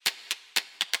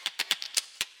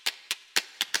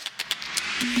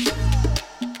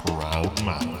Proud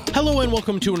Mouth. Hello and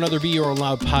welcome to another Be Your Own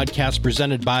Loud podcast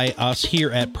presented by us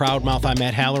here at Proud Mouth. I'm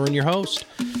Matt Halloran, your host.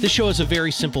 This show has a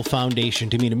very simple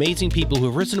foundation to meet amazing people who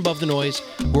have risen above the noise,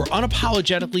 who are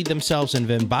unapologetically themselves and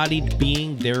have embodied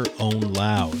being their own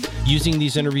loud. Using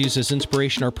these interviews as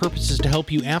inspiration, our purpose is to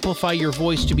help you amplify your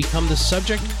voice to become the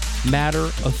subject matter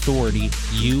authority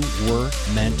you were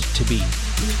meant to be.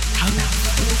 Proud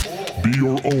Mouth. Be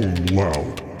Your Own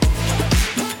Loud.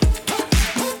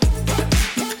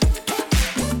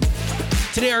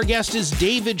 Today, our guest is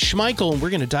David Schmeichel, and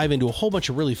we're going to dive into a whole bunch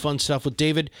of really fun stuff with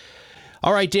David.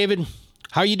 All right, David,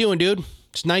 how are you doing, dude?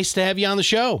 It's nice to have you on the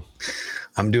show.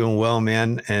 I'm doing well,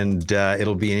 man, and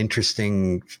it'll be an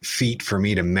interesting feat for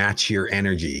me to match your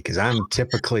energy because I'm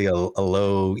typically a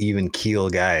low, even keel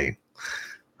guy.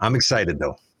 I'm excited,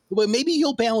 though. But maybe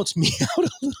you'll balance me out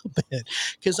a little bit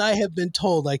because I have been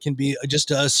told I can be just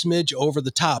a smidge over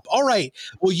the top. All right.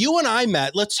 Well, you and I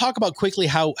met. Let's talk about quickly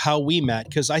how we met,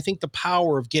 because I think the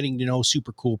power of getting to know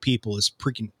super cool people is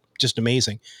freaking just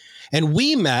amazing. And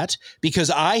we met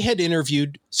because I had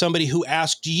interviewed somebody who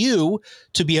asked you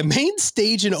to be a main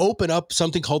stage and open up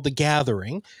something called The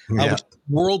Gathering, which is the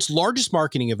world's largest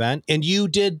marketing event. And you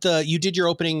did your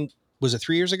opening, was it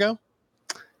 3 years ago?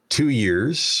 2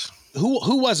 years.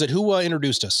 Who was it? Who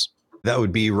introduced us? That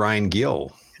would be Ryan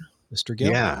Gill. Mr.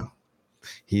 Gill. Yeah.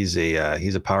 He's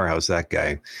a powerhouse, that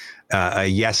guy. A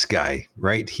yes guy,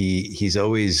 right? He's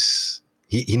always,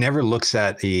 he never looks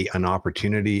at an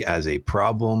opportunity as a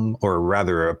problem, or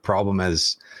rather a problem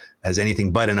as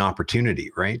anything but an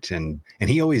opportunity, right? And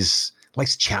he always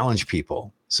likes to challenge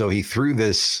people. So he threw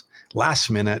this last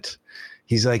minute.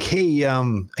 He's like, hey,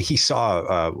 he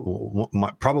saw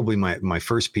probably my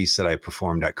first piece that I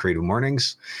performed at Creative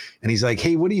Mornings. And he's like,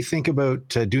 hey, what do you think about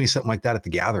doing something like that at The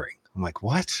Gathering? I'm like,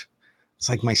 what? It's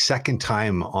like my second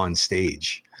time on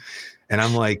stage. And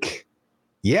I'm like,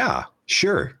 yeah,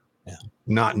 sure. Yeah.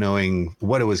 Not knowing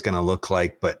what it was going to look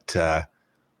like, but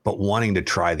wanting to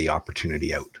try the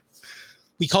opportunity out.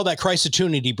 We call that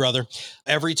crisis-tunity, brother.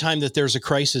 Every time that there's a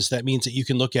crisis, that means that you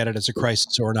can look at it as a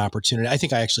crisis or an opportunity. I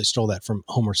think I actually stole that from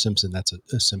Homer Simpson. That's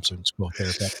a Simpsons quote there.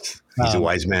 He's a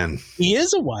wise man. He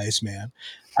is a wise man.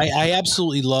 I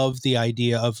absolutely love the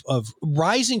idea of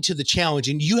rising to the challenge,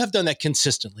 and you have done that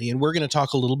consistently, and we're going to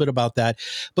talk a little bit about that.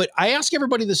 But I ask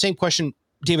everybody the same question,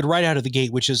 David, right out of the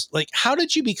gate, which is like, how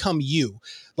did you become you?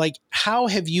 Like, how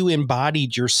have you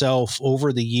embodied yourself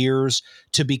over the years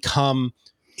to become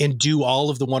and do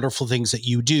all of the wonderful things that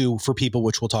you do for people,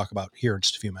 which we'll talk about here in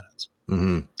just a few minutes?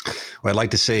 Mm-hmm. Well, I'd like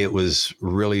to say it was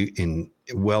really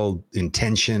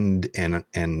well-intentioned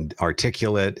and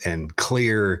articulate and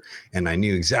clear, and I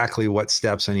knew exactly what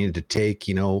steps I needed to take,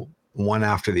 one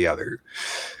after the other.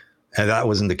 And that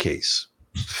wasn't the case.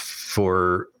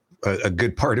 For a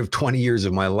good part of 20 years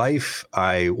of my life,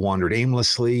 I wandered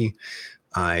aimlessly.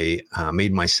 I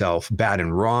made myself bad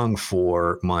and wrong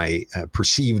for my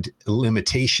perceived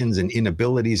limitations and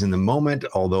inabilities in the moment,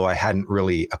 although I hadn't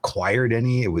really acquired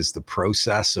any. It was the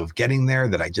process of getting there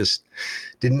that I just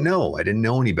didn't know. I didn't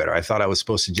know any better. I thought I was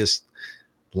supposed to just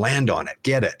land on it,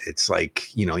 get it. It's like,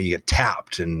 you get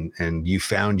tapped and you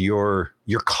found your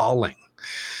calling.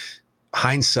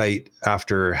 Hindsight,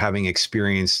 after having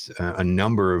experienced a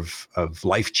number of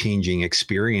life-changing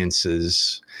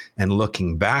experiences and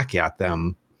looking back at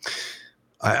them,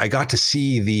 I got to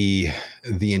see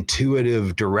the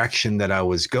intuitive direction that I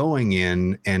was going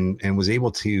in and was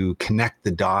able to connect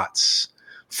the dots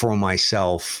for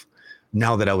myself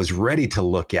now that I was ready to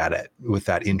look at it with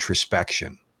that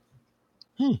introspection.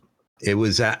 It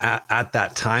was at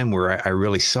that time where I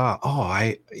really saw,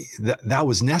 that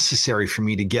was necessary for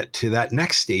me to get to that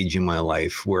next stage in my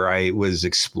life where I was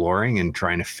exploring and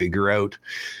trying to figure out,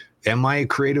 am I a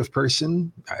creative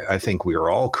person? I think we are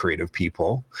all creative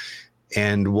people.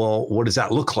 And well, what does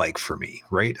that look like for me,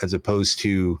 right? As opposed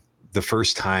to the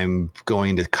first time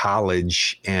going to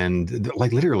college and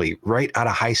like literally right out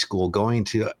of high school, going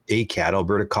to ACAD,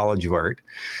 Alberta College of Art,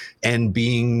 and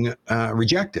being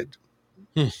rejected.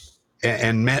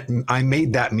 And I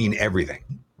made that mean everything,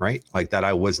 right? Like that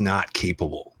I was not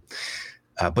capable.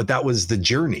 But that was the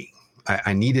journey.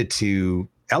 I needed to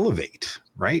elevate,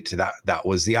 right? That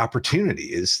was the opportunity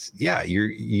is,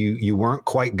 you weren't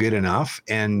quite good enough.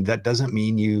 And that doesn't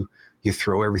mean you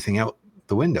throw everything out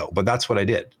the window, but that's what I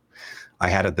did. I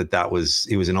had it it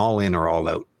was an all in or all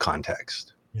out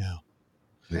context. Yeah.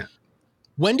 Yeah.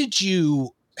 When did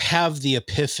you have the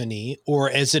epiphany, or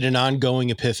is it an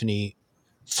ongoing epiphany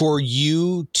for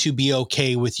you to be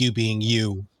okay with you being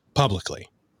you publicly?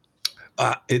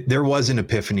 There was an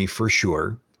epiphany for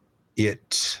sure.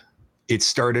 It It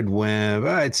started when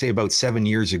I'd say about 7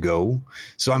 years ago.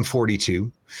 So I'm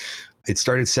 42. It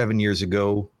started 7 years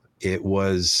ago. It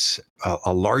was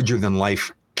a larger than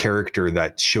life character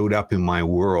that showed up in my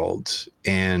world,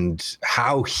 and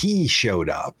how he showed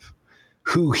up,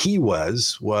 who he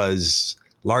was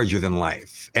larger than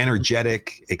life,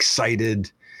 energetic,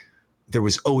 excited. There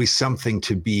was always something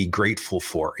to be grateful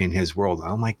for in his world. And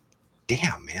I'm like,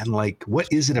 damn, man, like, what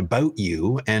is it about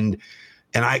you? And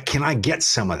can I get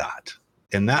some of that?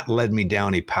 And that led me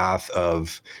down a path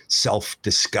of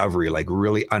self-discovery, like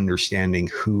really understanding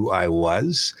who I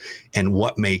was and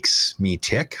what makes me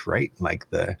tick, right? Like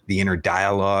the inner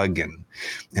dialogue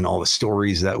and all the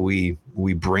stories that we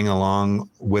bring along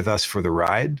with us for the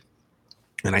ride.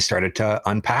 And I started to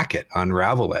unpack it,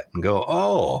 unravel it, and go,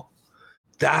 oh,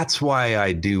 that's why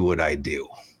I do what I do.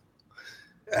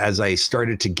 As I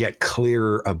started to get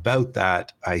clearer about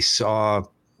that, I saw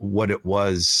what it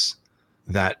was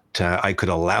that I could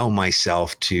allow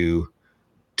myself to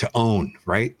own,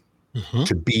 right? Mm-hmm.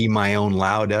 To be my own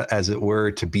loud, as it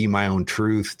were, to be my own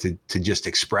truth, to just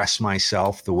express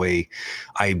myself the way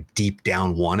I deep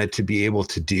down wanted to be able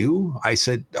to do. I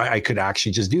said I could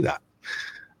actually just do that.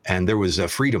 And there was a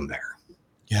freedom there.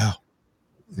 Yeah.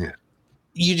 Yeah.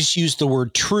 You just used the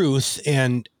word truth.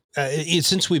 And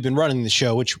since we've been running the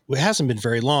show, which hasn't been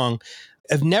very long,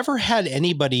 I've never had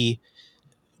anybody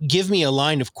give me a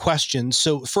line of questions.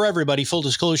 So for everybody, full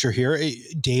disclosure here,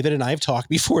 David and I have talked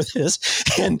before this,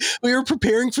 and we were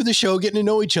preparing for the show, getting to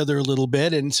know each other a little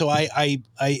bit. And so I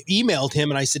emailed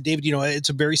him and I said, David, it's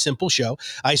a very simple show.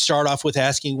 I start off with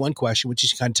asking one question, which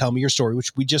is kind of tell me your story,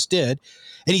 which we just did.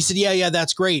 And he said, yeah,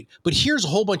 that's great. But here's a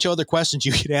whole bunch of other questions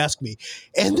you could ask me.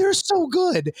 And they're so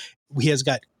good. He has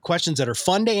got questions that are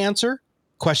fun to answer,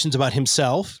 questions about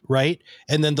himself, right?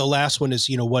 And then the last one is,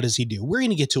 what does he do? We're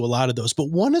going to get to a lot of those. But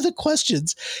one of the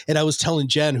questions, and I was telling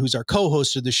Jen, who's our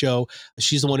co-host of the show,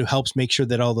 she's the one who helps make sure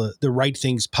that all the right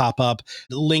things pop up,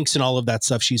 the links and all of that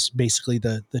stuff. She's basically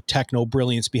the techno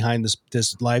brilliance behind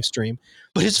this live stream.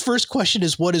 But his first question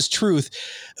is, what is truth?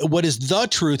 What is the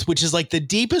truth? Which is like the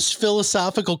deepest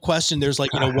philosophical question. There's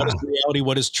like, what is reality?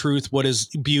 What is truth? What is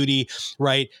beauty?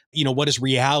 Right? What is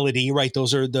reality? Right?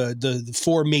 Those are the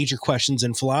four major questions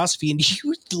in philosophy. And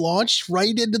you launched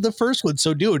right into the first one.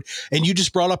 So, dude, and you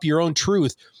just brought up your own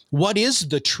truth. What is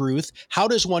the truth? How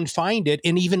does one find it?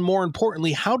 And even more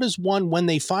importantly, how does one, when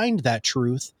they find that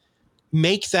truth,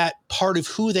 make that part of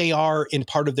who they are and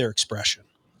part of their expression?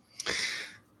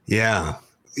 Yeah.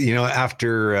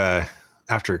 After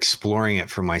exploring it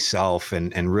for myself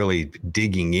and really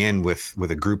digging in with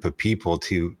a group of people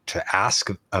to ask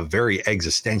a very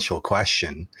existential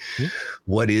question,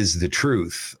 What is the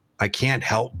truth? I can't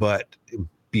help but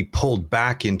be pulled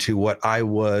back into what I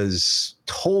was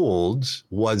told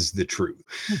was the truth.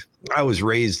 I was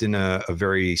raised in a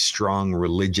very strong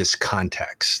religious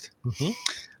context. Mm-hmm.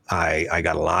 I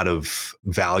got a lot of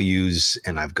values,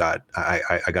 and I got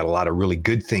a lot of really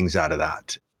good things out of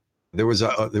that. There was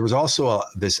also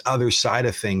this other side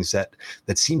of things that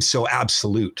seems so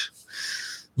absolute.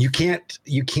 You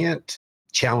can't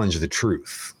challenge the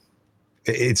truth.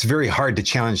 It's very hard to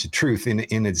challenge the truth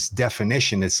in its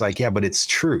definition. It's like, yeah, but it's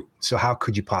true. So how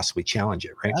could you possibly challenge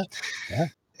it, right? Yeah.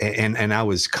 And I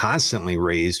was constantly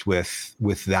raised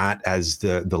with that as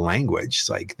the language. It's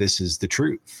like, this is the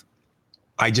truth.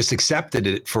 I just accepted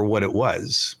it for what it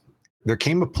was. There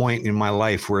came a point in my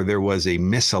life where there was a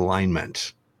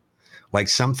misalignment, like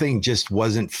something just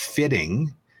wasn't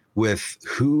fitting with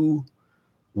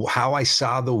how I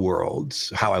saw the world,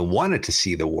 how I wanted to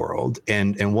see the world,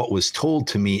 and what was told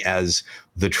to me as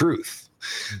the truth.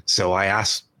 So I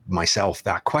asked myself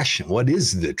that question, what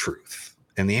is the truth?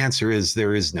 And the answer is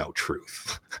there is no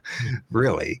truth,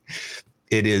 really.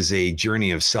 It is a journey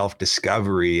of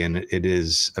self-discovery, and it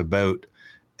is about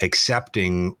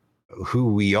accepting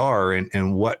who we are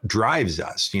and what drives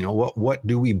us. What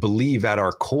do we believe at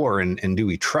our core, and do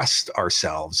we trust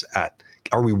ourselves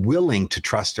are we willing to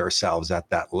trust ourselves at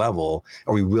that level?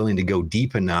 Are we willing to go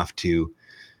deep enough to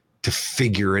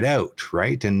figure it out,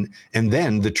 right? And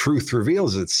then the truth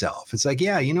reveals itself. It's like,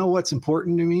 yeah, what's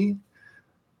important to me?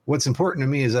 What's important to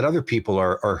me is that other people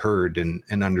are heard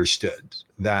and understood,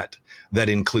 that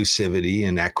inclusivity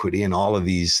and equity and all of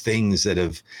these things that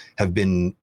have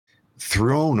been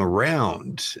thrown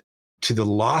around to the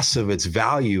loss of its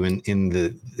value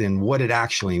in what it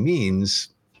actually means.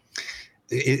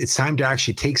 It's time to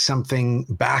actually take something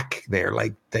back there,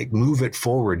 like move it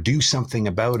forward, do something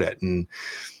about it. And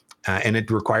it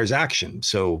requires action.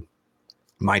 So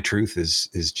my truth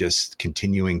is just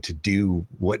continuing to do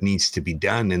what needs to be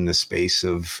done in the space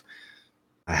of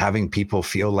having people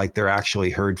feel like they're actually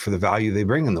heard for the value they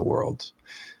bring in the world.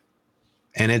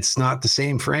 And it's not the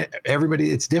same for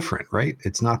everybody. It's different, right?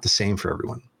 It's not the same for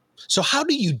everyone. So how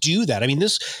do you do that? I mean,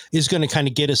 this is going to kind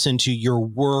of get us into your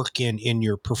work and in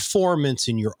your performance,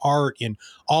 in your art, and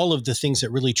all of the things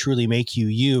that really truly make you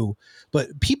you.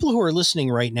 But people who are listening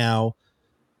right now,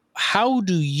 how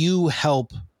do you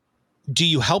help? Do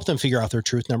you help them figure out their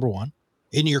truth? Number one,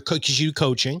 in your because you do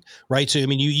coaching, right? So I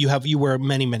mean, you wear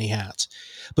many hats,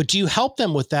 but do you help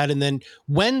them with that? And then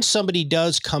when somebody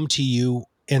does come to you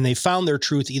and they found their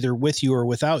truth either with you or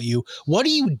without you, what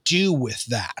do you do with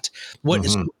that? What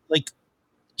is like,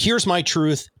 here's my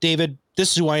truth, David,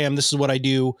 this is who I am. This is what I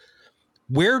do.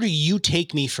 Where do you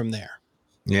take me from there?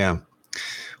 Yeah.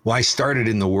 Well, I started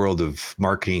in the world of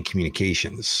marketing and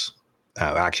communications.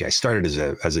 Actually, I started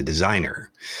as a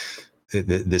designer.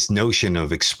 This notion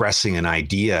of expressing an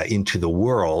idea into the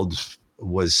world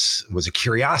was a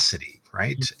curiosity,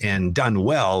 right? Mm-hmm. And done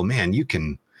well, man, you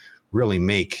can really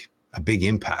make a big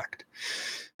impact.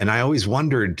 And I always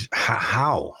wondered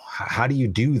how do you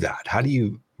do that? How do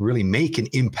you really make an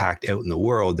impact out in the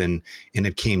world? And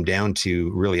it came down to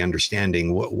really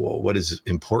understanding what is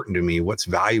important to me, what's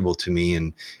valuable to me,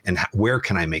 and where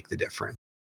can I make the difference?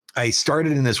 I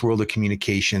started in this world of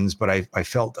communications, but I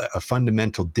felt a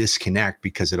fundamental disconnect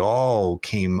because it all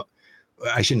came,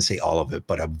 I shouldn't say all of it,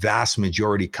 but a vast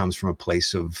majority comes from a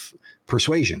place of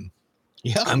persuasion.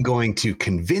 Yeah. I'm going to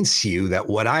convince you that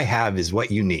what I have is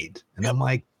what you need. And I'm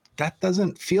like, that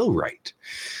doesn't feel right.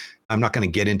 I'm not going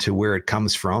to get into where it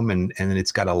comes from. And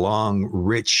it's got a long,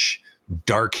 rich,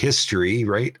 dark history,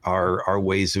 right? Our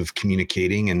ways of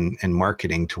communicating and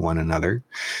marketing to one another.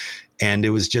 And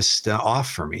it was just off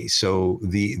for me. So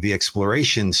the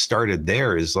exploration started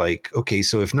there is like, okay,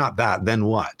 so if not that, then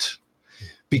what?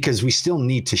 Because we still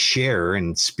need to share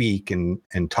and speak and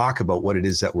talk about what it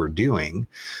is that we're doing,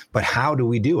 but how do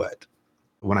we do it?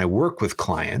 When I work with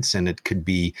clients, and it could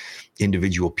be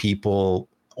individual people,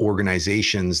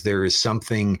 organizations, there is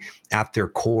something at their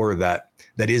core that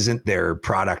isn't their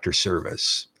product or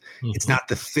service. Mm-hmm. It's not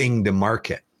the thing to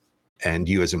market. And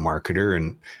you as a marketer,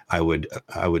 and I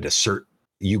would assert,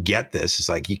 you get this. It's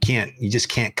like, you just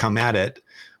can't come at it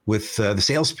with the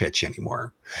sales pitch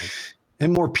anymore. Right.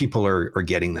 And more people are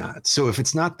getting that. So if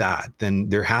it's not that, then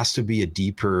there has to be a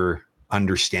deeper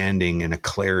understanding and a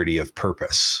clarity of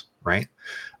purpose, right?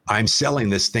 I'm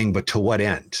selling this thing, but to what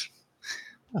end?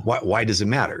 Why does it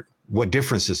matter? What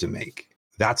difference does it make?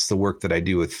 That's the work that I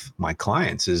do with my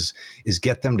clients is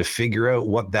get them to figure out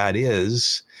what that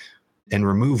is and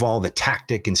remove all the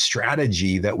tactic and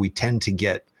strategy that we tend to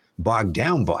get bogged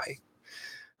down by.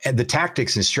 And the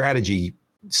tactics and strategy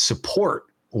support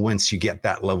once you get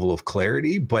that level of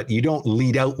clarity, but you don't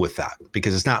lead out with that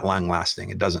because it's not long lasting.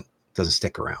 It doesn't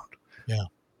stick around. Yeah.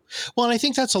 Well, and I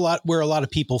think that's where a lot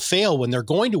of people fail when they're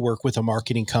going to work with a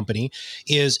marketing company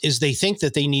is they think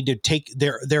that they need to take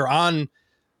they're on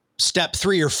step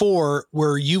 3 or 4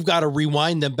 where you've got to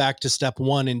rewind them back to step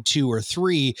 1 and 2 or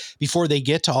 3 before they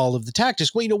get to all of the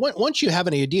tactics. Well, once you have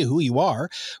an idea who you are,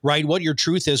 right, what your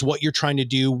truth is, what you're trying to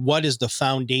do, what is the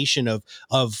foundation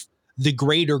of the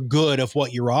greater good of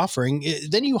what you're offering,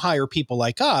 then you hire people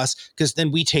like us, because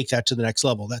then we take that to the next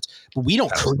level. But we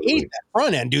don't create that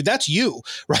front end, dude. That's you,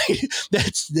 right?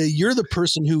 You're the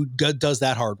person who does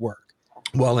that hard work.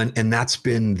 Well, and that's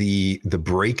been the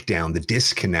breakdown, the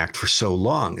disconnect for so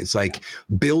long. It's like,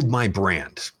 build my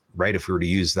brand, right? If we were to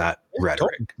use that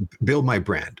rhetoric, build my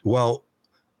brand. Well,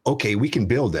 okay, we can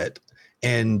build it.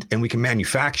 And we can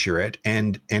manufacture it,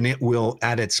 and it will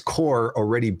at its core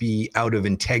already be out of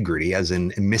integrity, as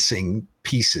in missing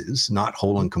pieces, not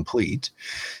whole and complete,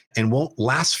 and won't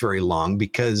last very long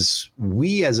because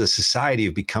we as a society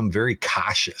have become very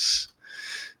cautious,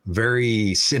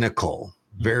 very cynical,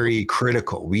 very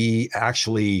critical. We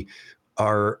actually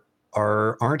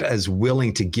aren't as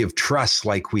willing to give trust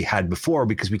like we had before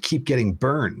because we keep getting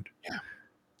burned. Yeah.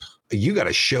 You got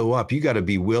to show up. You got to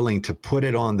be willing to put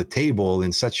it on the table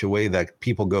in such a way that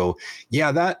people go,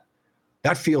 yeah,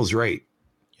 that feels right.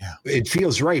 Yeah. It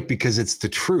feels right because it's the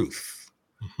truth,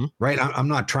 right? I'm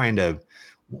not trying to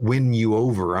win you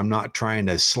over. I'm not trying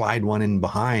to slide one in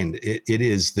behind. It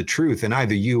is the truth. And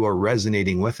either you are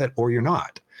resonating with it or you're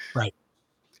not. Right.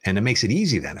 And it makes it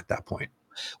easy then at that point.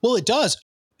 Well, it does.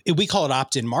 We call it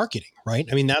opt-in marketing, right?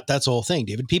 I mean, that's the whole thing,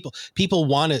 David. People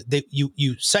want to,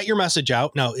 you set your message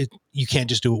out. Now, you can't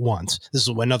just do it once. This is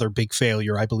another big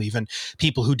failure, I believe, in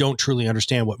people who don't truly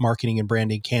understand what marketing and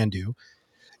branding can do.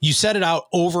 You set it out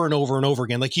over and over and over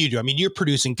again, like you do. I mean, you're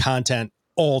producing content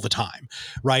all the time,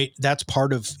 right? That's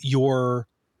part of your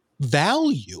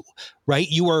value, right?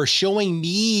 You are showing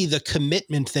me the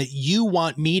commitment that you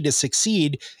want me to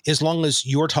succeed as long as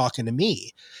you're talking to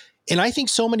me. And I think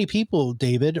so many people,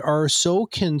 David, are so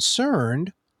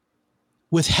concerned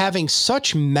with having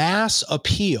such mass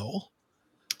appeal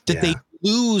that they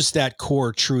lose that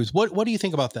core truth. What do you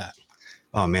think about that?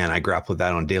 Oh man, I grapple with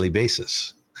that on a daily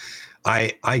basis.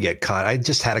 I get caught. I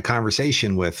just had a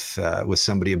conversation with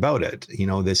somebody about it. You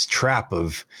know, this trap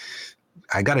of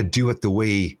I got to do it the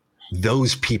way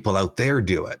those people out there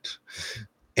do it.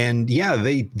 And yeah,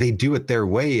 they do it their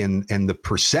way, and the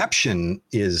perception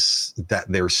is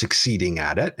that they're succeeding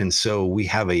at it. And so we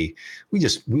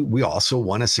also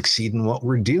want to succeed in what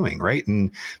we're doing, right?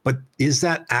 But is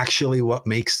that actually what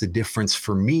makes the difference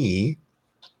for me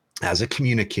as a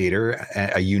communicator,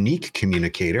 a unique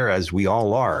communicator, as we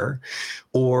all are,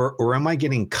 or am I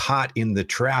getting caught in the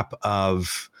trap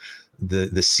of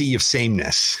the sea of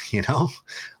sameness, you know,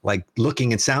 like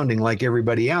looking and sounding like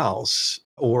everybody else,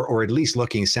 or at least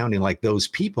looking and sounding like those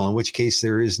people, in which case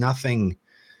there is nothing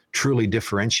truly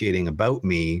differentiating about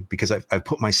me because I've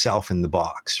put myself in the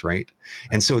box, right?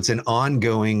 And so it's an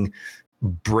ongoing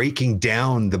breaking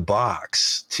down the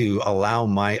box to allow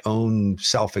my own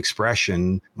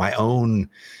self-expression, my own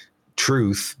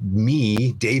truth,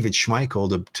 me, David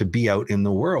Schmeichel, to be out in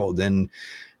the world. And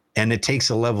it takes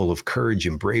a level of courage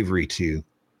and bravery to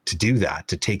do that,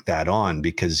 to take that on,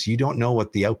 because you don't know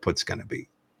what the output's going to be.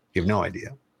 You have no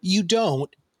idea. You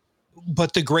don't.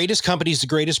 But the greatest companies, the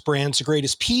greatest brands, the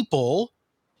greatest people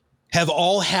have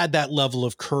all had that level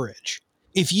of courage.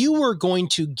 If you were going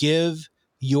to give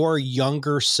your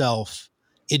younger self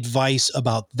advice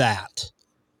about that,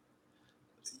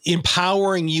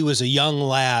 empowering you as a young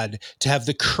lad to have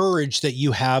the courage that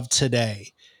you have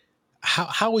today,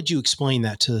 how would you explain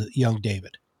that to young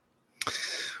David?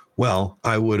 Well,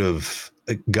 I would have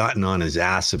gotten on his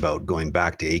ass about going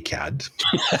back to ACAD.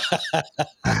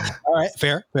 All right,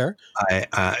 fair.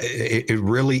 It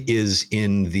really is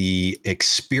in the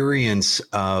experience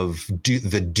of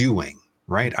the doing,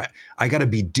 right? I got to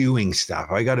be doing stuff.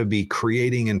 I got to be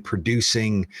creating and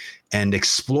producing and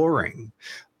exploring.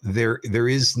 There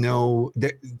is no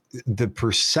the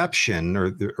perception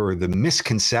or the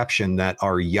misconception that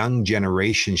our young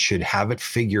generation should have it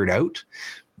figured out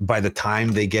by the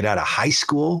time they get out of high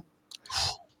school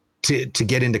to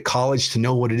get into college, to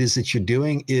know what it is that you're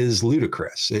doing is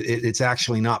ludicrous. It's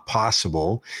actually not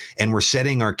possible. And we're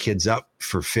setting our kids up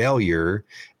for failure,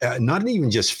 not even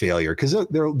just failure, because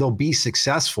they'll be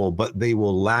successful, but they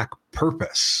will lack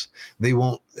purpose. They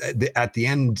won't, at the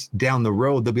end down the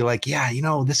road, they'll be like, yeah, you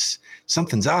know,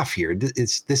 something's off here.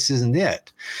 This isn't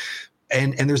it.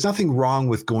 And there's nothing wrong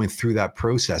with going through that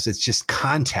process. It's just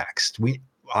context.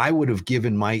 I would have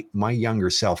given my younger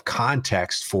self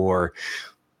context for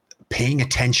paying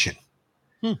attention.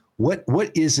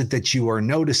 What is it that you are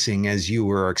noticing as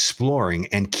you are exploring,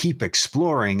 and keep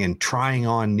exploring and trying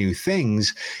on new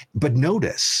things, but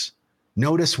notice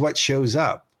what shows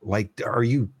up. Like, are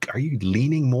you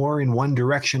leaning more in one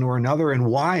direction or another? And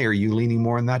why are you leaning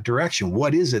more in that direction?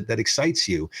 What is it that excites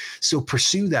you? So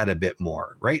pursue that a bit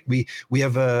more, right? We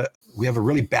have a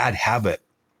really bad habit.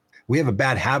 We have a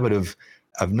bad habit of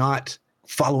not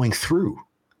following through.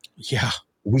 Yeah.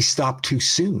 We stop too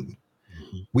soon.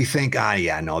 We think,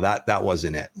 no, that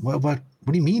wasn't it. Well, what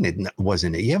do you mean it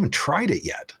wasn't it? You haven't tried it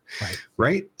yet.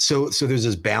 Right? So there's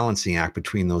this balancing act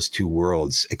between those two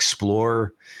worlds.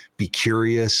 Explore, be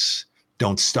curious,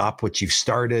 don't stop what you've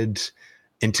started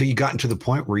until you gotten to the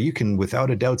point where you can,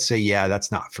 without a doubt, say, yeah,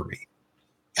 that's not for me.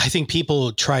 I think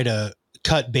people try to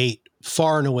cut bait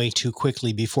far and away too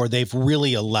quickly before they've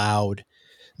really allowed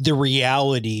the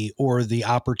reality or the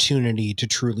opportunity to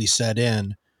truly set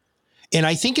in. And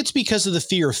I think it's because of the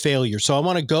fear of failure. So I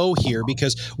want to go here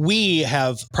because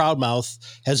Proudmouth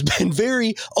has been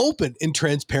very open and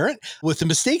transparent with the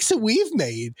mistakes that we've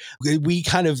made.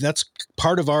 That's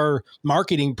part of our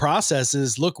marketing process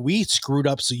is, look, we screwed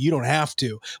up so you don't have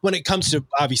to, when it comes to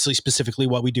obviously specifically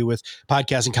what we do with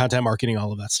podcasting, content marketing,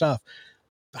 all of that stuff.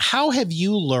 How have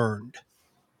you learned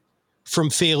from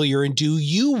failure, and do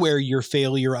you wear your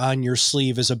failure on your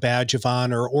sleeve as a badge of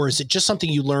honor, or is it just something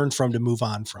you learn from to move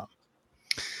on from?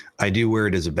 I do wear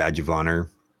it as a badge of honor,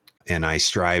 and I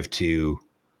strive to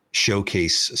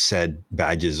showcase said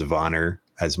badges of honor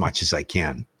as much as I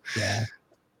can. Yeah.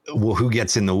 Well, who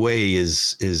gets in the way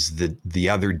is the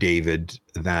other David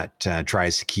that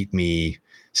tries to keep me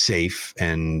safe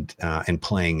and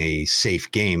playing a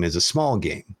safe game as a small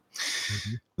game.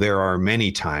 Mm-hmm. There are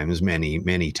many times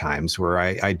where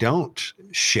I don't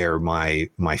share my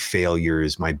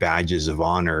failures, my badges of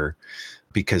honor,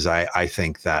 because I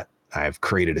think that I've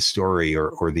created a story,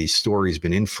 or the story's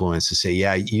been influenced to say,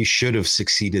 yeah, you should have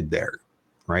succeeded there,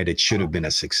 right? It should have been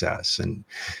a success. And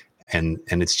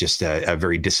it's just a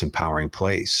very disempowering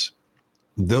place.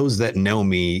 Those that know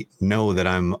me know that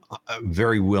I'm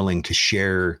very willing to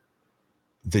share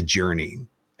the journey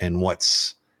and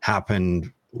what's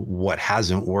happened, what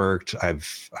hasn't worked.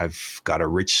 I've got a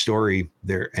rich story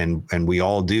there, and we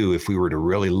all do if we were to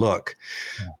really look.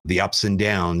 Yeah. The ups and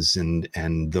downs and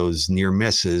those near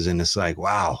misses, and it's like,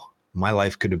 wow, my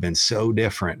life could have been so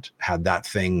different had that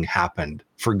thing happened,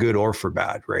 for good or for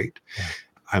bad, right? Yeah.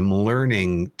 I'm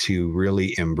learning to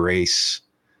really embrace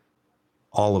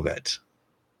all of it,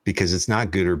 because it's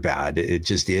not good or bad. It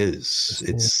just is.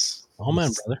 It's oh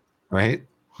man, brother. Right?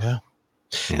 Yeah.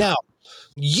 Now,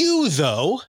 you,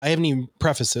 though, I haven't even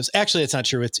prefaced this. Actually, it's not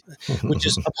true. It's which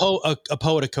is a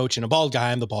poet, a coach, and a bald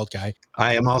guy. I'm the bald guy.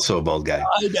 I am also a bald guy.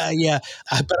 But I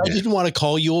didn't want to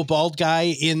call you a bald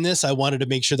guy in this. I wanted to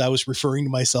make sure that I was referring to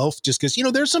myself, just because,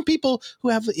 there's some people who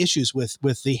have issues with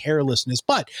the hairlessness.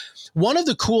 But one of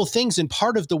the cool things, and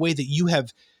part of the way that you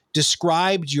have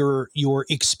described your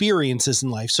experiences in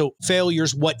life, so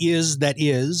failures, what is that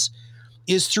is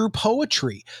through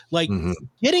poetry, like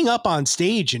getting up on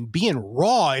stage and being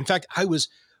raw. In fact, I was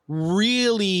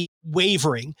really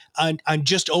wavering on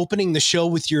just opening the show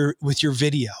with your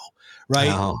video,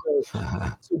 right? Oh.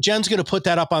 So Jen's going to put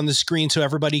that up on the screen so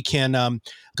everybody can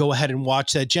go ahead and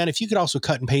watch that. Jen, if you could also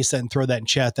cut and paste that and throw that in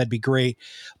chat, that'd be great.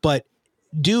 But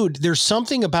dude, there's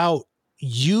something about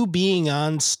you being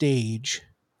on stage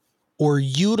or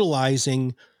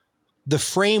utilizing the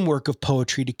framework of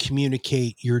poetry to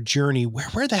communicate your journey.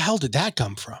 Where the hell did that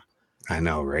come from? I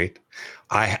know, right?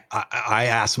 I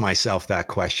ask myself that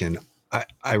question.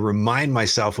 I remind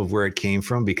myself of where it came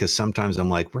from, because sometimes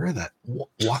I'm like,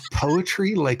 what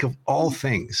poetry? Like, of all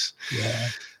things. Yeah.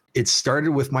 It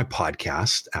started with my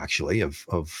podcast, actually, of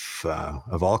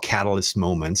all catalyst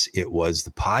moments. It was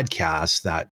the podcast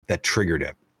that triggered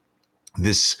it.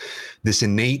 This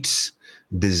innate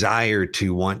desire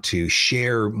to want to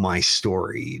share my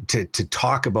story, to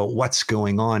talk about what's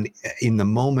going on in the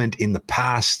moment, in the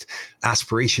past,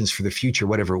 aspirations for the future,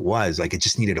 whatever it was. Like, it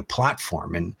just needed a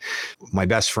platform. And my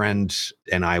best friend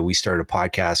and I, we started a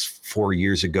podcast 4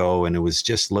 years ago, and it was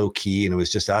just low key, and it was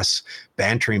just us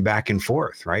bantering back and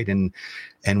forth, right?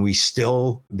 And we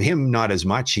still, him not as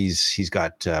much. He's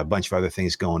got a bunch of other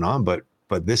things going on, but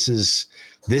this is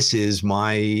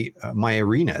my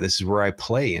arena. This is where I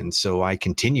play. And so I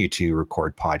continue to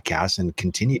record podcasts and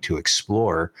continue to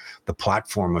explore the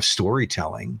platform of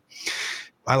storytelling.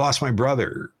 I lost my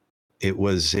brother. It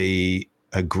was a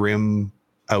grim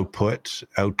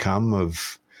outcome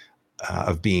of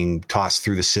being tossed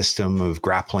through the system, of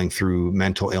grappling through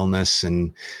mental illness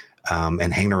and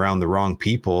hanging around the wrong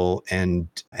people. And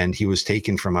he was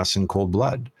taken from us in cold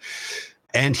blood.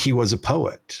 And he was a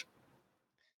poet.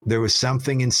 There was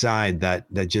something inside that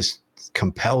just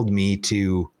compelled me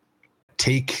to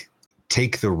take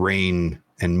the rein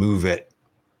and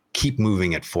keep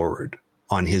moving it forward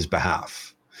on his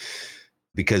behalf.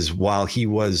 Because while he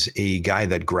was a guy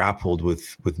that grappled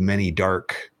with many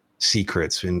dark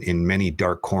secrets in many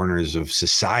dark corners of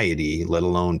society, let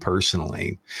alone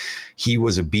personally, he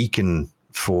was a beacon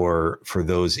for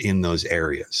those in those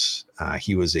areas.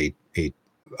 He was a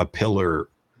pillar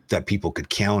that people could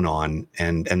count on.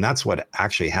 And that's what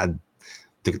actually had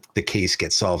the case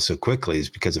get solved so quickly, is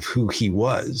because of who he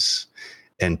was.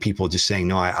 And people just saying,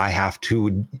 no, I have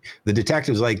to. The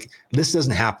detective's like, this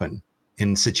doesn't happen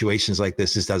in situations like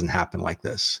this. This doesn't happen like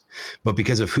this. But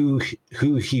because of who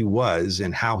he was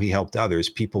and how he helped others,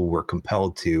 people were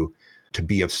compelled to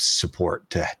be of support,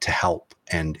 to help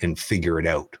and figure it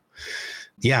out.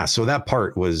 Yeah. So that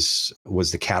part was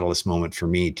the catalyst moment for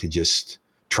me to just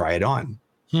try it on.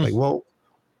 Like, well,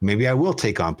 maybe I will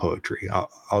take on poetry.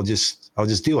 I'll just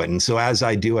do it. And so as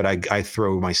I do it, I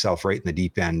throw myself right in the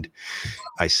deep end.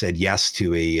 I said yes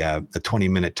to a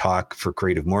 20-minute talk for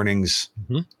Creative Mornings.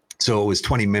 Mm-hmm. So it was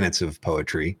 20 minutes of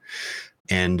poetry,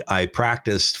 and I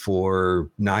practiced for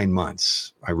 9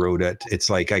 months. I wrote it. It's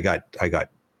like I got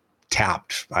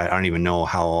tapped. I don't even know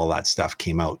how all that stuff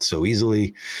came out so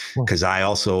easily, because I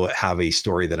also have a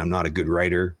story that I'm not a good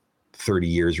writer. 30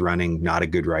 years running, not a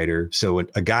good writer. So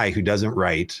a guy who doesn't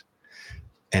write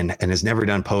and has never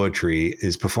done poetry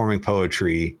is performing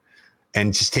poetry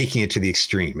and just taking it to the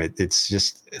extreme.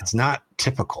 It's not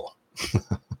typical.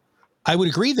 I would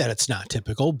agree that it's not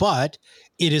typical, but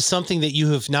it is something that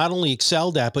you have not only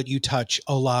excelled at, but you touch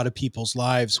a lot of people's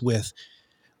lives with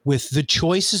the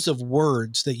choices of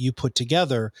words that you put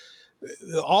together.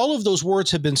 all of those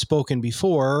words have been spoken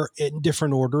before in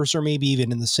different orders or maybe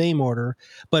even in the same order,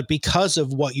 but because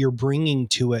of what you're bringing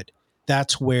to it,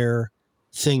 that's where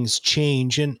things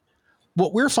change. And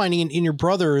what we're finding in your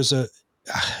brother is and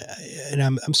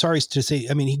I'm sorry to say,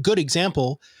 I mean, good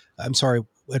example. I'm sorry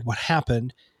at what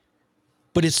happened,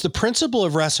 but it's the principle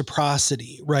of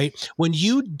reciprocity, right? When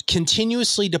you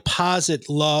continuously deposit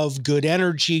love, good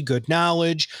energy, good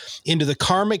knowledge into the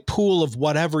karmic pool of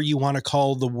whatever you want to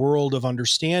call the world of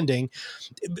understanding,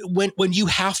 when you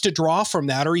have to draw from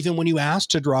that, or even when you ask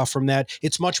to draw from that,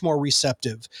 it's much more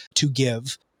receptive to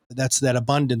give. That's that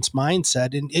abundance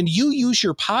mindset. And you use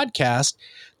your podcast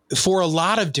for a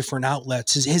lot of different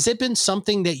outlets. Has it been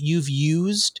something that you've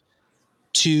used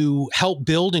to help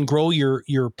build and grow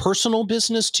your personal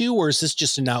business too, or is this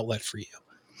just an outlet for you?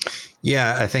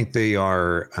 Yeah, I think they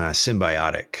are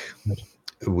symbiotic.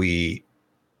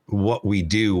 What we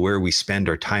do, where we spend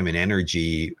our time and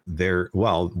energy there.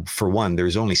 Well, for one,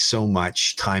 there's only so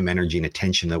much time, energy, and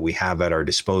attention that we have at our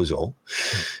disposal.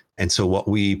 And so what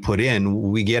we put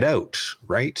in, we get out,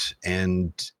 right?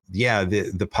 And yeah,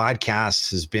 the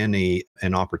podcast has been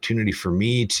an opportunity for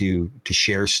me to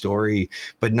share story,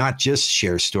 but not just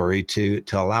share story, to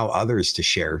allow others to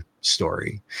share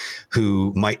story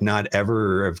who might not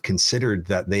ever have considered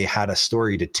that they had a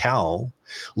story to tell,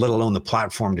 let alone the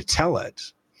platform to tell it.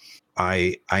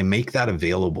 I make that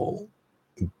available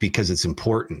because it's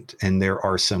important. And there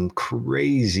are some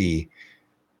crazy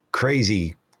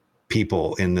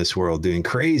people in this world doing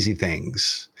crazy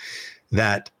things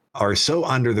that are so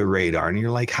under the radar, and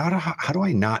you're like, how do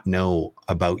I not know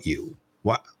about you?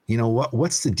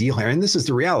 What's the deal here? And this is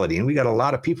the reality. And we got a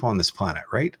lot of people on this planet,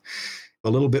 right? A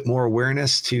little bit more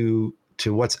awareness to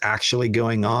what's actually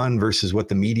going on versus what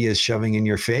the media is shoving in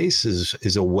your face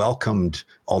is a welcomed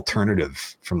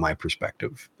alternative from my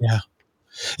perspective. Yeah.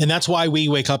 And that's why we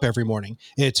wake up every morning.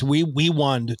 It's we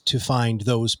want to find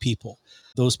those people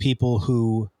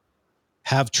who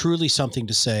have truly something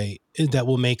to say that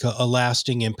will make a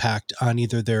lasting impact on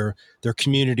either their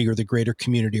community or the greater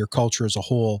community or culture as a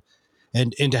whole,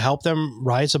 and to help them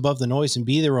rise above the noise and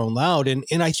be their own loud.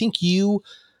 And I think you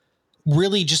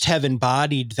really just have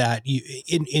embodied that.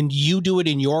 You do it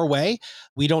in your way.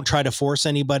 We don't try to force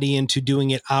anybody into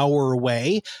doing it our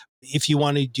way. If you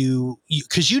want to do,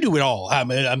 because you do it all.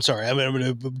 I'm sorry. You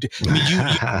live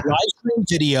stream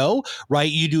video, right?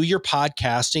 You do your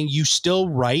podcasting. You still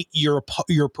write your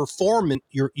performance.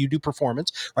 You do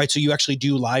performance, right? So you actually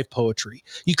do live poetry.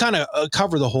 You kind of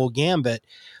cover the whole gambit.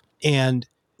 And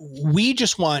we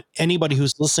just want anybody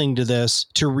who's listening to this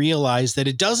to realize that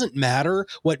it doesn't matter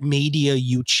what media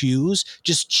you choose.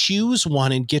 Just choose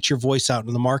one and get your voice out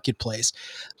in the marketplace.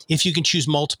 If you can choose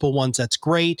multiple ones, that's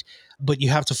great, but you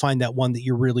have to find that one that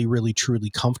you're really, really,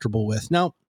 truly comfortable with.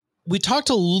 Now, we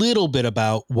talked a little bit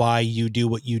about why you do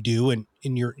what you do and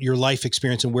in your life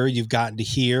experience and where you've gotten to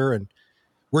here. And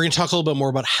we're going to talk a little bit more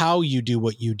about how you do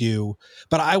what you do,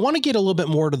 but I want to get a little bit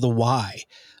more to the why.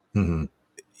 Mm-hmm.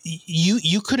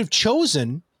 You could have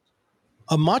chosen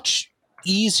a much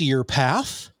easier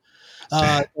path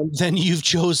than you've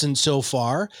chosen so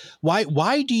far.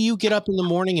 Why do you get up in the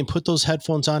morning and put those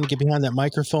headphones on and get behind that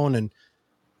microphone and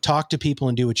talk to people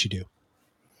and do what you do?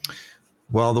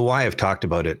 Well, the why, I've talked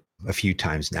about it a few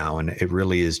times now, and it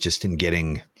really is just in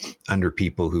getting under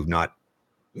people who've not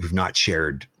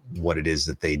shared what it is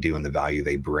that they do and the value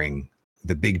they bring.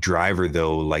 The big driver,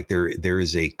 though, like there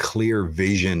is a clear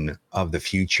vision of the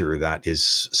future that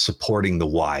is supporting the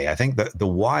why. I think the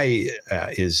why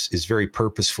is very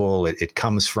purposeful. It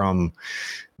comes from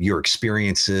your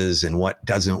experiences and what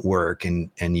doesn't work, and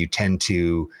you tend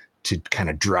to kind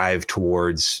of drive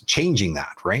towards changing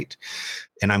that, right?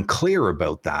 And I'm clear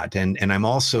about that. And I'm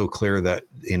also clear that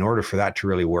in order for that to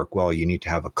really work well, you need to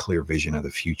have a clear vision of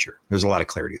the future. There's a lot of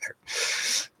clarity there.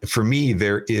 For me,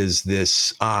 there is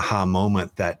this aha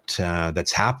moment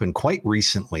that's happened quite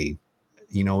recently.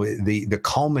 You know, the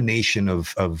culmination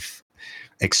of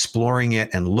exploring it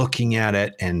and looking at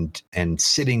it and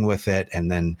sitting with it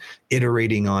and then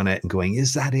iterating on it and going,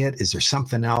 is that it? Is there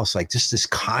something else? Like just this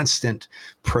constant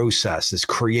process, this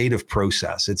creative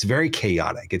process. It's very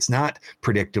chaotic. It's not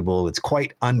predictable. It's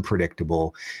quite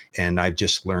unpredictable. And I've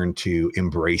just learned to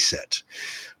embrace it.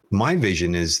 My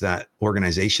vision is that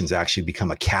organizations actually become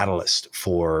a catalyst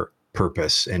for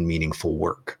purpose and meaningful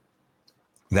work.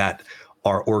 That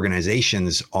our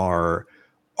organizations are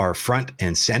front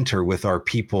and center with our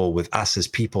people, with us as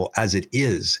people as it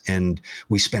is. And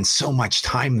we spend so much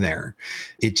time there.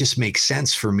 It just makes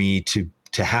sense for me to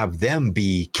to have them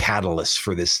be catalysts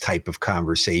for this type of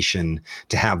conversation,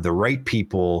 to have the right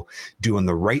people doing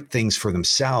the right things for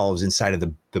themselves inside of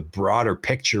the broader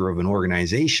picture of an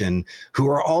organization, who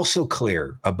are also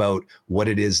clear about what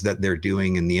it is that they're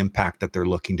doing and the impact that they're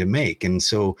looking to make. And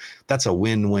so that's a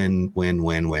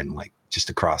win-win-win-win-win, like just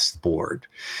across the board.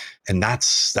 And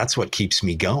that's what keeps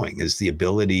me going, is the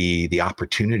ability, the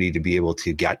opportunity to be able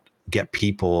to get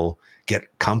people, get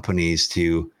companies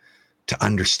to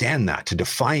understand that, to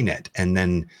define it, and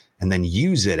then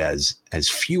use it as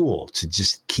fuel to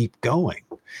just keep going,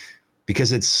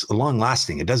 because it's long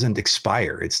lasting. It doesn't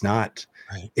expire. It's not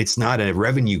Right. It's not a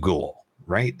revenue goal,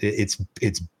 right? It's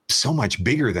so much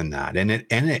bigger than that,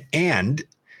 and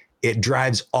it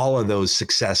drives all of those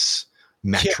success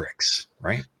metrics,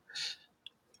 right?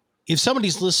 If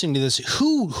somebody's listening to this,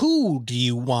 who do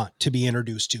you want to be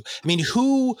introduced to? I mean,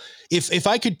 if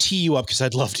I could tee you up, because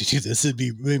I'd love to do this, it'd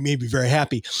be maybe very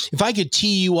happy. If I could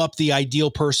tee you up the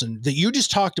ideal person that you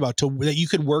just talked about, that you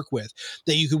could work with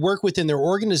in their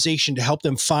organization to help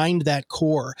them find that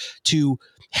core, to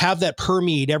have that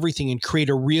permeate everything and create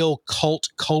a real cult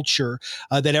culture,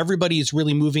 that everybody is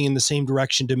really moving in the same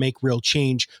direction to make real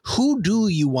change. Who do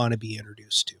you want to be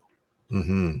introduced to?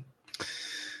 Mm-hmm.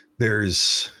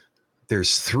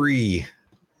 There's three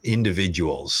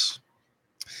individuals.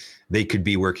 They could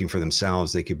be working for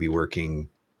themselves. They could be working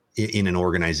in an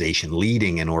organization,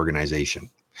 leading an organization.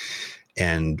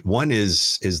 And one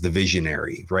is the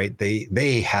visionary, right?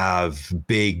 They have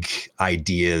big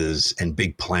ideas and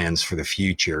big plans for the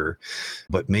future,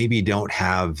 but maybe don't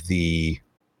have they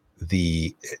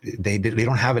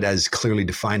don't have it as clearly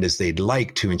defined as they'd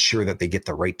like, to ensure that they get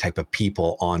the right type of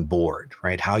people on board,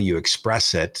 right? How you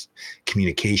express it,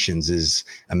 communications is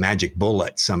a magic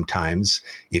bullet sometimes.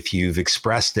 If you've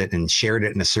expressed it and shared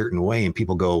it in a certain way and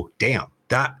people go, damn,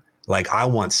 that, like, I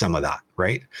want some of that,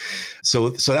 right? So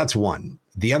that's one.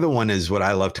 The other one is what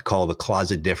I love to call the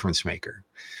closet difference maker.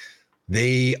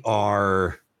 They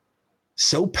are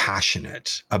so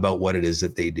passionate about what it is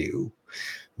that they do.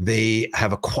 They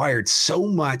have acquired so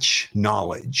much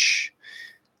knowledge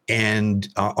and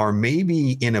are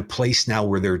maybe in a place now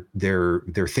where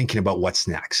they're thinking about what's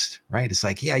next, right? It's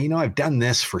like, yeah, I've done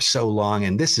this for so long,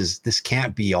 and this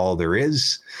can't be all there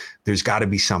is. There's got to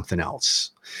be something else.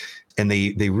 And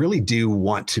they really do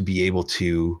want to be able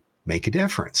to make a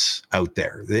difference out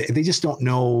there. They just don't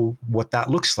know what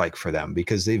that looks like for them,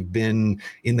 because they've been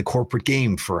in the corporate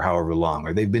game for however long,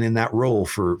 or they've been in that role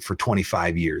for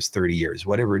 25 years, 30 years,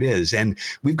 whatever it is. And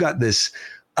we've got this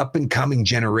up and coming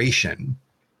generation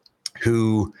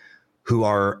who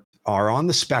are on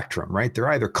the spectrum, right? They're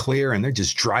either clear and they're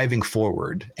just driving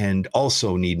forward and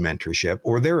also need mentorship,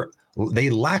 or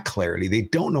they lack clarity. They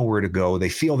don't know where to go. They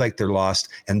feel like they're lost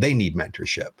and they need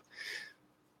mentorship.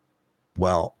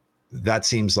 Well, that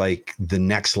seems like the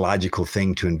next logical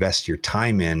thing to invest your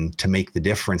time in, to make the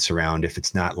difference around, if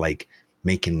it's not like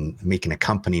making a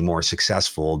company more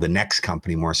successful, the next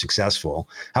company more successful.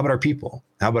 How about our people?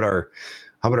 How about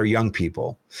our young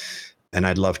people? And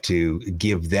I'd love to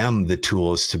give them the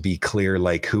tools to be clear,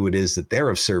 like who it is that they're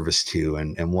of service to,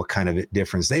 and what kind of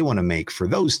difference they want to make for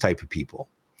those type of people.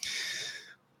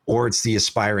 Or it's the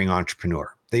aspiring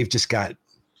entrepreneur. They've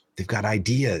got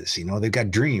ideas, they've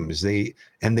got dreams. They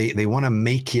want to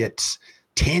make it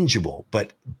tangible,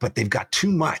 but they've got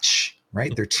too much,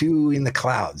 right? They're too in the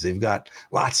clouds. They've got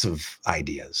lots of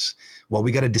ideas. Well,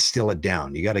 we got to distill it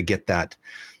down. You got to get that.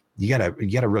 You got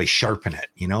to really sharpen it,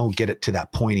 get it to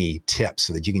that pointy tip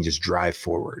so that you can just drive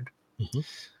forward. Mm-hmm.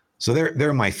 So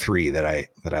they're my three that I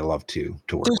love to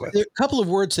work with. There are a couple of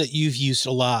words that you've used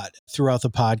a lot throughout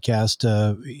the podcast.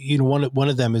 One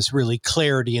of them is really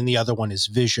clarity, and the other one is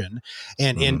vision.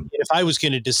 And if I was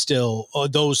going to distill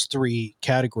those three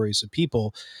categories of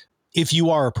people, if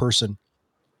you are a person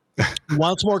who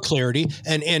wants more clarity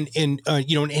and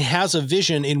has a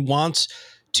vision and wants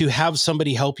to have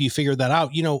somebody help you figure that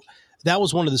out, that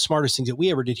was one of the smartest things that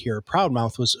we ever did here at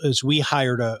Proudmouth was we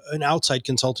hired an outside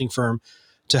consulting firm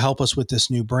to help us with this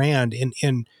new brand.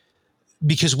 And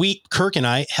because Kirk and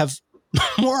I have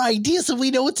more ideas than we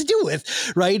know what to do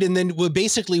with. Right. And then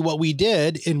basically what we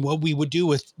did and what we would do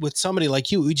with somebody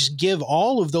like you, we just give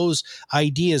all of those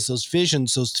ideas, those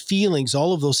visions, those feelings,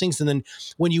 all of those things. And then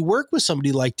when you work with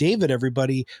somebody like David,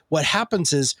 everybody, what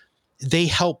happens is they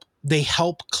help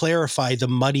clarify the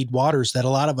muddied waters that a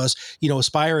lot of us,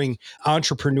 aspiring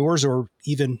entrepreneurs or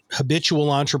even habitual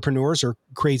entrepreneurs or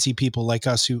crazy people like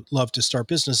us who love to start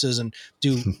businesses and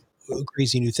do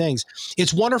crazy new things.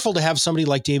 It's wonderful to have somebody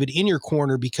like David in your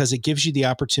corner, because it gives you the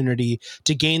opportunity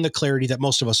to gain the clarity that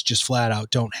most of us just flat out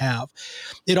don't have.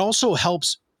 It also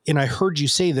helps, and I heard you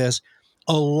say this,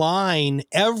 align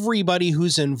everybody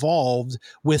who's involved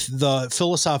with the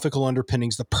philosophical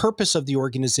underpinnings, the purpose of the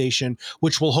organization,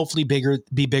 which will hopefully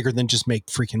be bigger than just make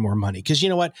freaking more money. Because you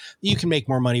know what? You can make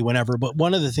more money whenever, but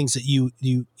one of the things that you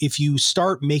if you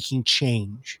start making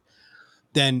change,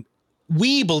 then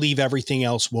we believe everything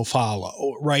else will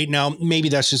follow. Right now, maybe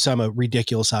that's just I'm a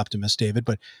ridiculous optimist, David,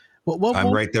 but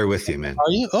I'm right there with you, man.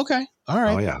 Are you? Okay. All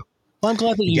right. Oh yeah. Well, I'm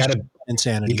glad that you gotta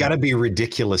insanity. You got to be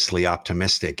ridiculously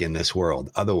optimistic in this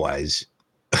world. Otherwise,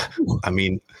 I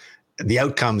mean, the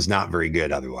outcome's not very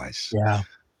good otherwise. Yeah.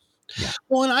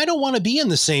 Well, and I don't want to be in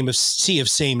the same sea of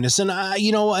sameness. And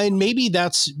and maybe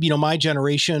that's, my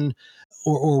generation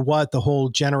or what the whole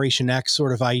Generation X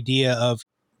sort of idea of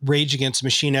Rage Against the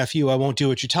Machine, F you, I won't do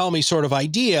what you tell me sort of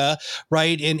idea,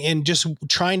 right? And just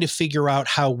trying to figure out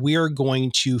how we're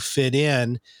going to fit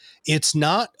in. It's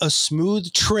not a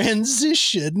smooth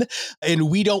transition,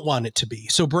 and we don't want it to be.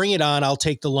 So bring it on. I'll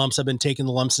take the lumps. I've been taking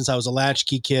the lumps since I was a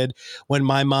latchkey kid, when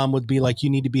my mom would be like, you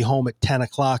need to be home at 10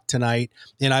 o'clock tonight.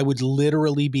 And I would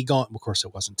literally be gone. Of course,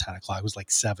 it wasn't 10 o'clock. It was like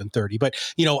 7:30. But,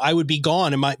 I would be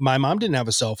gone. And my mom didn't have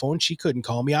a cell phone. She couldn't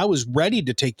call me. I was ready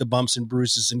to take the bumps and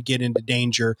bruises and get into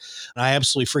danger. And I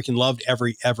absolutely freaking loved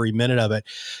every minute of it.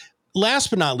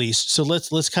 Last but not least, so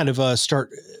let's kind of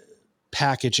start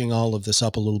packaging all of this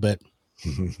up a little bit.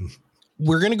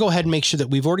 We're going to go ahead and make sure that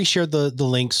we've already shared the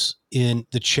links in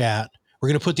the chat. We're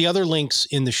going to put the other links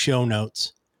in the show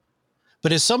notes.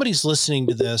 But as somebody's listening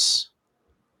to this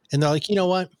and they're like, you know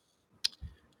what?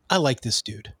 I like this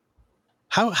dude.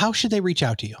 How should they reach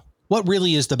out to you? What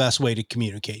really is the best way to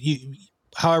communicate?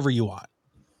 However you want.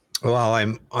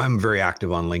 Well, I'm very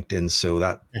active on LinkedIn, so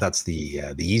that's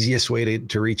the easiest way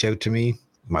to reach out to me.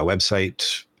 My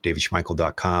website,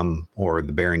 davidschmeichel.com, or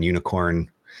the Baron Unicorn,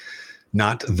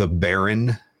 not the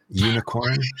Baron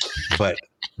Unicorn, but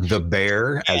the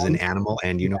bear as an animal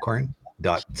and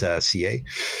unicorn.ca.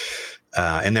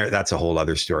 And that's a whole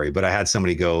other story. But I had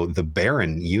somebody go, the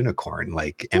Baron Unicorn,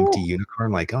 like empty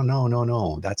unicorn, like, oh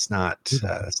no, that's not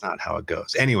how it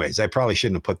goes. Anyways, I probably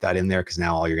shouldn't have put that in there, because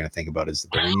now all you're going to think about is the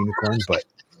Baron Unicorn. But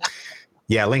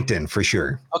yeah, LinkedIn for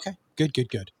sure. Okay,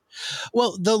 good.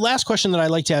 Well, the last question that I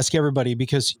like to ask everybody,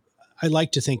 because I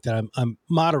like to think that I'm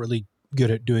moderately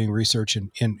good at doing research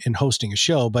and hosting a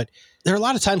show, but there are a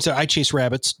lot of times that I chase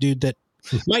rabbits, dude, that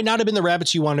might not have been the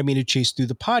rabbits you wanted me to chase through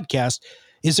the podcast.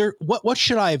 Is there, what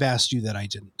should I have asked you that I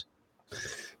didn't?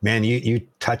 Man, you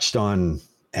touched on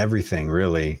everything,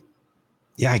 really.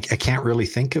 Yeah, I can't really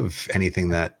think of anything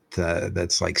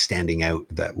that's like standing out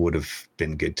that would have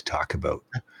been good to talk about.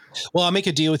 Well, I'll make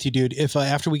a deal with you, dude. If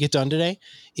after we get done today,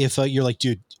 if you're like,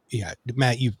 dude, yeah,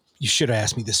 Matt, you should have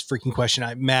asked me this freaking question.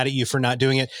 I'm mad at you for not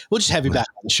doing it. We'll just have you back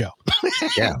on the show.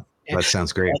 Yeah, that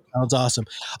sounds great. That sounds awesome.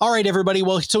 All right, everybody.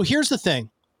 Well, so here's the thing.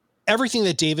 Everything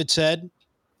that David said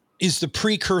is the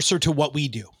precursor to what we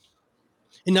do.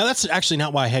 And now that's actually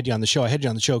not why I had you on the show. I had you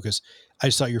on the show because I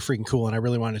just thought you were freaking cool and I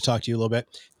really wanted to talk to you a little bit.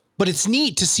 But it's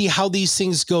neat to see how these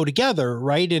things go together,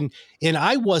 right? And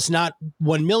I was not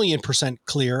 1,000,000%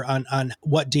 clear on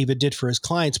what David did for his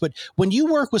clients. But when you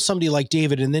work with somebody like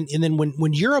David, and then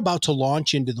when you're about to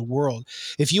launch into the world,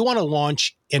 if you want to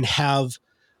launch and have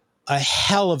a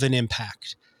hell of an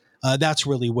impact, that's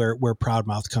really where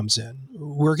Proudmouth comes in.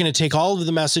 We're going to take all of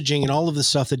the messaging and all of the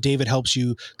stuff that David helps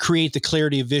you create, the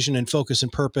clarity of vision and focus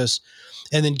and purpose,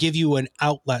 and then give you an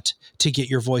outlet to get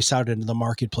your voice out into the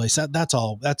marketplace. That's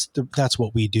all. That's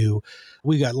what we do.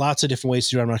 We've got lots of different ways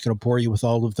to do it. I'm not going to bore you with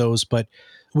all of those, but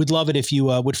we'd love it if you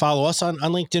would follow us on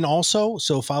LinkedIn also.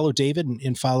 So follow David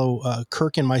and follow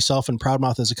Kirk and myself and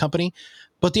Proudmouth as a company.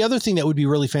 But the other thing that would be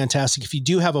really fantastic, if you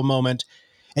do have a moment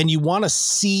and you want to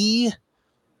see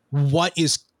what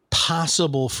is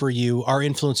possible for you, our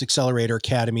Influence Accelerator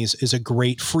Academy is a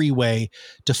great free way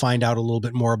to find out a little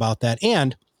bit more about that.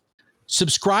 And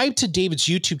subscribe to David's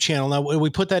YouTube channel. Now, we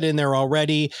put that in there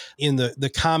already in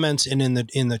the comments and in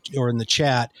the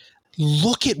chat.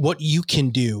 Look at what you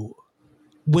can do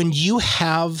when you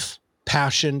have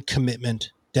passion,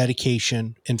 commitment,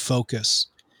 dedication, and focus.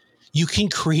 You can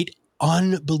create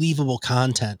unbelievable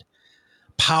content,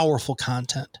 powerful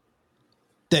content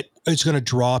that is going to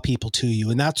draw people to you.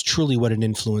 And that's truly what an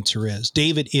influencer is.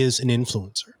 David is an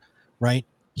influencer, right?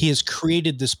 He has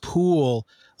created this pool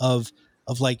of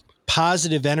like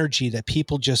positive energy that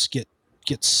people just get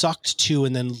sucked to,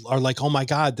 and then are like, oh my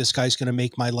God, this guy's going to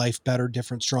make my life better,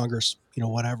 different, stronger,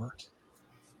 whatever.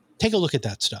 Take a look at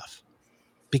that stuff,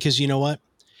 because you know what?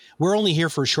 We're only here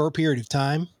for a short period of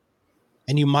time,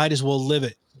 and you might as well live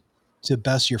it to the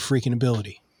best of your freaking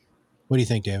ability. What do you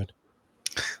think, David?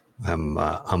 I'm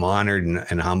honored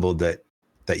and humbled that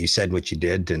you said what you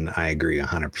did, and I agree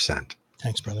 100%.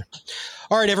 Thanks, brother.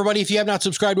 All right, everybody. If you have not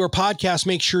subscribed to our podcast,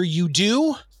 make sure you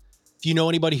do. If you know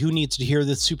anybody who needs to hear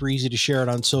this, super easy to share it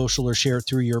on social or share it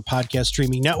through your podcast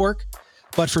streaming network.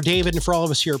 But for David and for all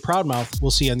of us here at Proudmouth,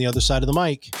 we'll see you on the other side of the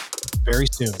mic very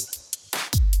soon.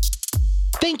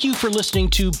 Thank you for listening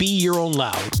to Be Your Own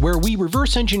Loud, where we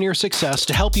reverse engineer success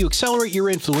to help you accelerate your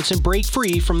influence and break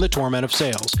free from the torment of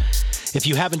sales. If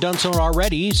you haven't done so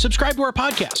already, subscribe to our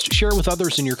podcast, share it with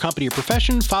others in your company or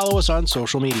profession, follow us on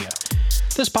social media.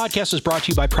 This podcast is brought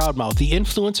to you by Proudmouth, the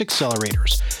Influence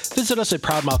Accelerators. Visit us at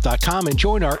proudmouth.com and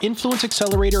join our Influence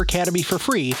Accelerator Academy for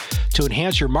free to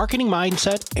enhance your marketing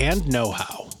mindset and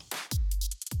know-how.